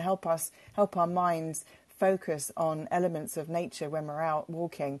good to help our minds focus on elements of nature when we're out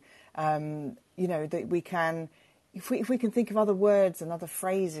walking. That we can, if we can think of other words and other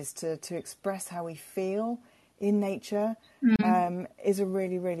phrases to express how we feel in nature, is a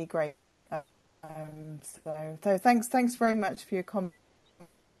really, really great. So thanks very much for your comment,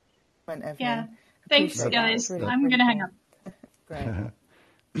 Evelyn. Yeah, thanks, guys. Really I'm going to hang up. Great.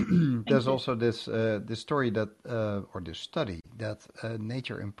 There's also this story that, or this study that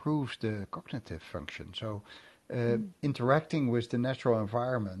nature improves the cognitive function. So interacting with the natural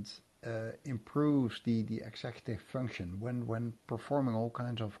environment improves the executive function when performing all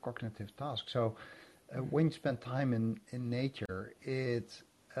kinds of cognitive tasks. So when you spend time in nature, it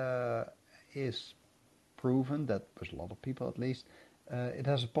is proven that, with a lot of people at least, it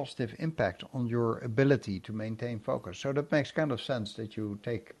has a positive impact on your ability to maintain focus. So that makes kind of sense that you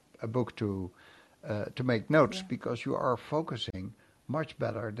take a book to make notes, because you are focusing much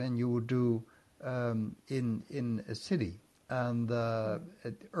better than you would do in a city. And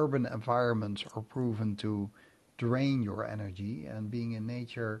urban environments are proven to drain your energy, and being in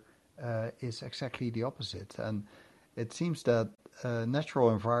nature is exactly the opposite. And it seems that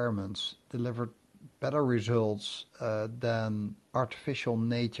natural environments deliver better results than artificial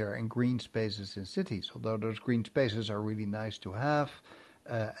nature and green spaces in cities, although those green spaces are really nice to have,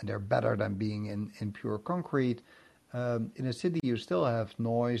 and they're better than being in pure concrete. In a city you still have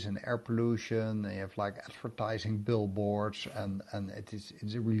noise and air pollution, and you have like advertising billboards, and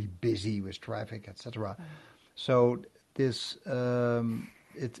it's really busy with traffic, etc. So this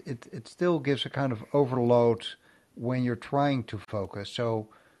it still gives a kind of overload when you're trying to focus. So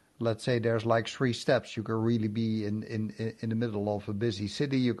let's say there's like 3 steps. You can really be in the middle of a busy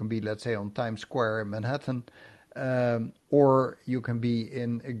city. You can be, let's say, on Times Square in Manhattan, or you can be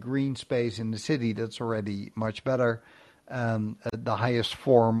in a green space in the city that's already much better. The highest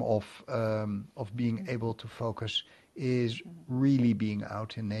form of being able to focus is really being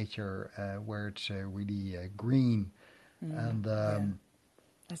out in nature, where it's really green. And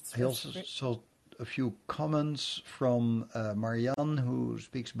I also saw a few comments from Marianne, who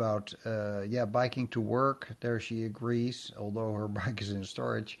speaks about biking to work. There she agrees, although her bike is in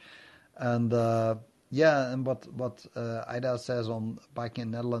storage. And and what Ida says on biking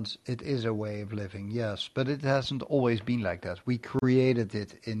in the Netherlands, it is a way of living, yes, but it hasn't always been like that. We created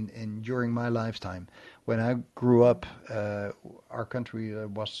it during my lifetime. When I grew up, our country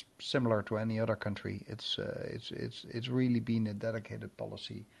was similar to any other country. It's really been a dedicated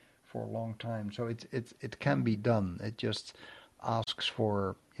policy for a long time. So it can be done. It just asks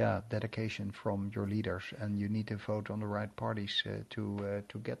for dedication from your leaders, and you need to vote on the right parties to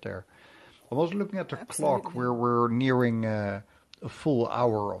get there. I was looking at the clock. We're nearing a full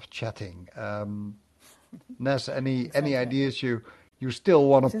hour of chatting. Ness, any ideas you still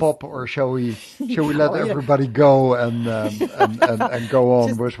want to pop, or shall we let everybody go and go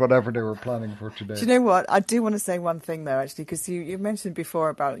on with whatever they were planning for today? Do you know what? I do want to say one thing though, actually, because you mentioned before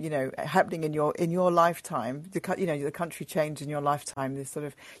about happening in your lifetime. The country changed in your lifetime. This sort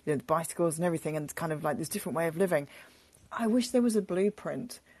of the bicycles and everything, and kind of like this different way of living. I wish there was a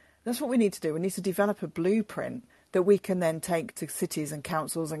blueprint. That's what we need to do. We need to develop a blueprint that we can then take to cities and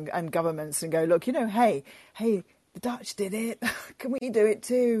councils and governments and go, look, hey, the Dutch did it. Can we do it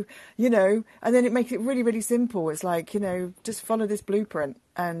too? You know, and then it makes it really, really simple. It's like, you know, just follow this blueprint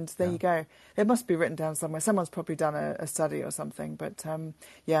and there you go. It must be written down somewhere. Someone's probably done a study or something. But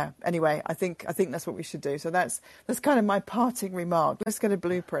yeah, anyway, I think that's what we should do. So that's kind of my parting remark. Let's get a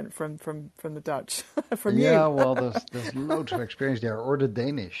blueprint from the Dutch, from you. Yeah, well, there's loads of experience there. Or the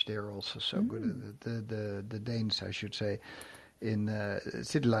Danish, they're also so good at it. The Danes, I should say. In a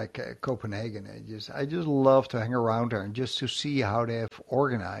city like Copenhagen, I just love to hang around there and just to see how they have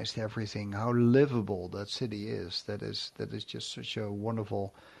organized everything, how livable that city is. That is just such a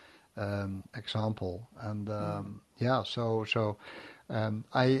wonderful example. And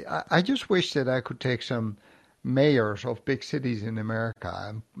I just wish that I could take some mayors of big cities in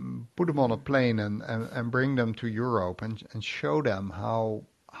America and put them on a plane and bring them to Europe and show them how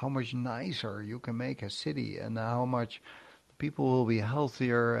much nicer you can make a city and how much people will be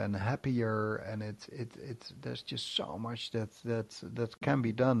healthier and happier, and it's there's just so much that can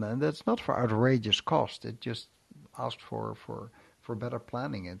be done, and that's not for outrageous cost. It just asks for better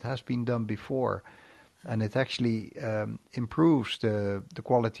planning. It has been done before, and it actually improves the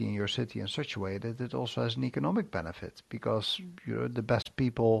quality in your city in such a way that it also has an economic benefit, because the best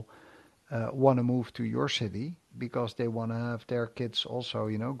people want to move to your city because they want to have their kids also,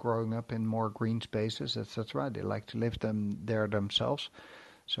 growing up in more green spaces, etc. They like to live there themselves.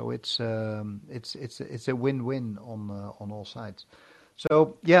 So it's a win-win on all sides.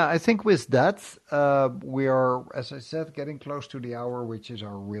 So yeah, I think with that we are, as I said, getting close to the hour, which is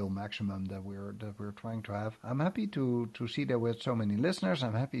our real maximum that we're trying to have. I'm happy to see that we had so many listeners.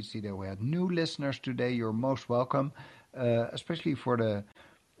 I'm happy to see that we had new listeners today. You're most welcome, especially for the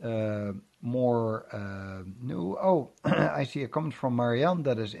more new. Oh, I see a comment from Marianne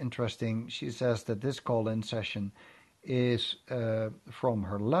that is interesting. She says that this call-in session is from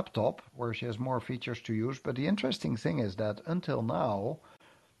her laptop, where she has more features to use. But the interesting thing is that until now,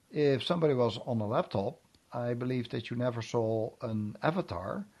 if somebody was on a laptop, I believe that you never saw an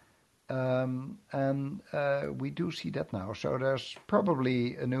avatar. And we do see that now. So there's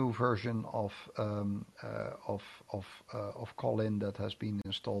probably a new version of call-in that has been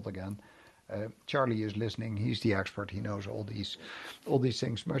installed again. Charlie is listening. He's the expert. He knows all these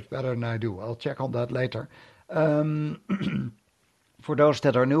things much better than I do. I'll check on that later. For those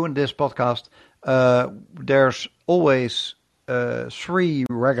that are new in this podcast, there's always 3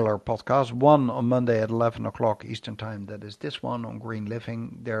 regular podcasts, one on Monday at 11 o'clock Eastern Time. That is this one on Green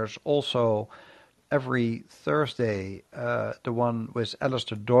Living. There's also every Thursday the one with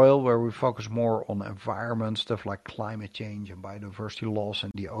Alistair Doyle, where we focus more on environment, stuff like climate change and biodiversity loss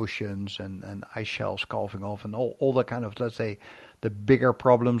and the oceans and ice shelves calving off and all the kind of, let's say, the bigger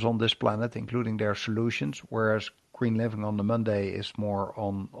problems on this planet, including their solutions, whereas Green Living on the Monday is more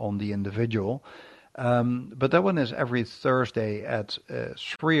on the individual. But that one is every Thursday at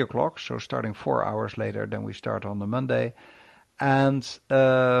 3 o'clock, so starting 4 hours later than we start on the Monday. And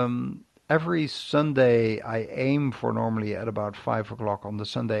every Sunday I aim for normally at about 5 o'clock on the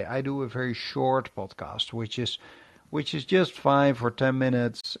Sunday. I do a very short podcast, which is just 5 or 10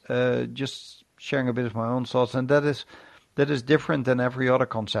 minutes, just sharing a bit of my own thoughts. And that is different than every other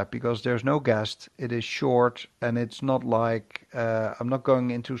concept because there's no guest. It is short, and it's not like I'm not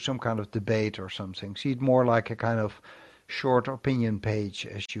going into some kind of debate or something. See it more like a kind of short opinion page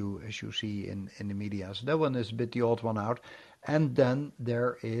as you see in the media. So that one is a bit the odd one out. And then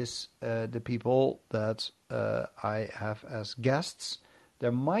there is the people that I have as guests.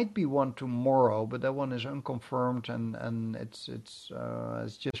 There might be one tomorrow, but that one is unconfirmed, and it's just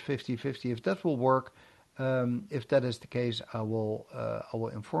 50-50. If that will work. If that is the case, I will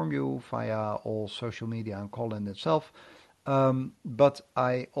inform you via all social media and call-in itself. But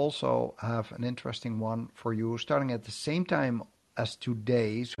I also have an interesting one for you, starting at the same time as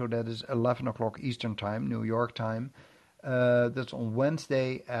today. So that is 11 o'clock Eastern Time, New York time. That's on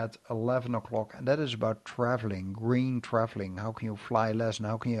Wednesday at 11 o'clock, and that is about traveling, green traveling. How can you fly less, and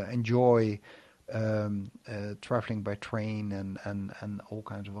how can you enjoy traveling by train and all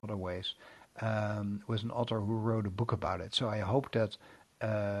kinds of other ways. With an author who wrote a book about it. So I hope that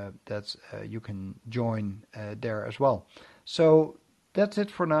you can join there as well. So that's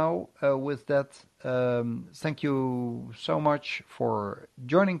it for now. With that, thank you so much for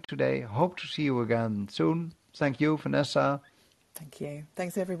joining today. Hope to see you again soon. Thank you, Vanessa. Thank you.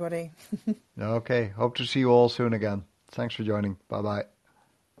 Thanks, everybody. Okay. Hope to see you all soon again. Thanks for joining. Bye-bye.